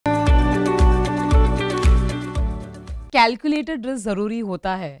calculated risk ज़रूरी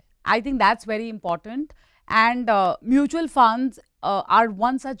होता है. I think that's very important. And mutual funds are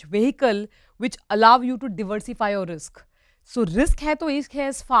one such vehicle which allow you to diversify your risk. So risk है तो risk है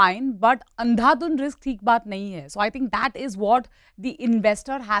is fine, but Andhadhun risk ठीक बात नहीं है. So I think that is what the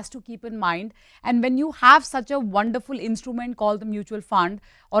investor has to keep in mind. And when you have such a wonderful instrument called the mutual fund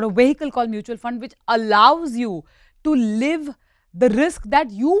or a vehicle called mutual fund which allows you to live the risk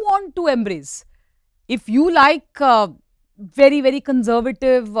that you want to embrace. If you like very, very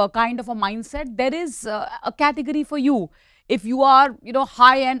conservative kind of a mindset, there is a category for you. If you are,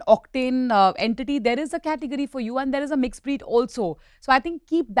 high-end octane entity, there is a category for you, and there is a mixed breed also. So I think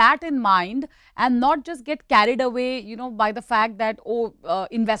keep that in mind and not just get carried away, by the fact that,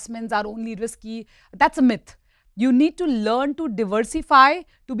 investments are only risky. That's a myth. You need to learn to diversify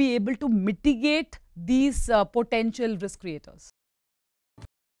to be able to mitigate these potential risk creators.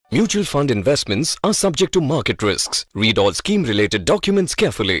 Mutual fund investments are subject to market risks. Read all scheme-related documents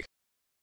carefully.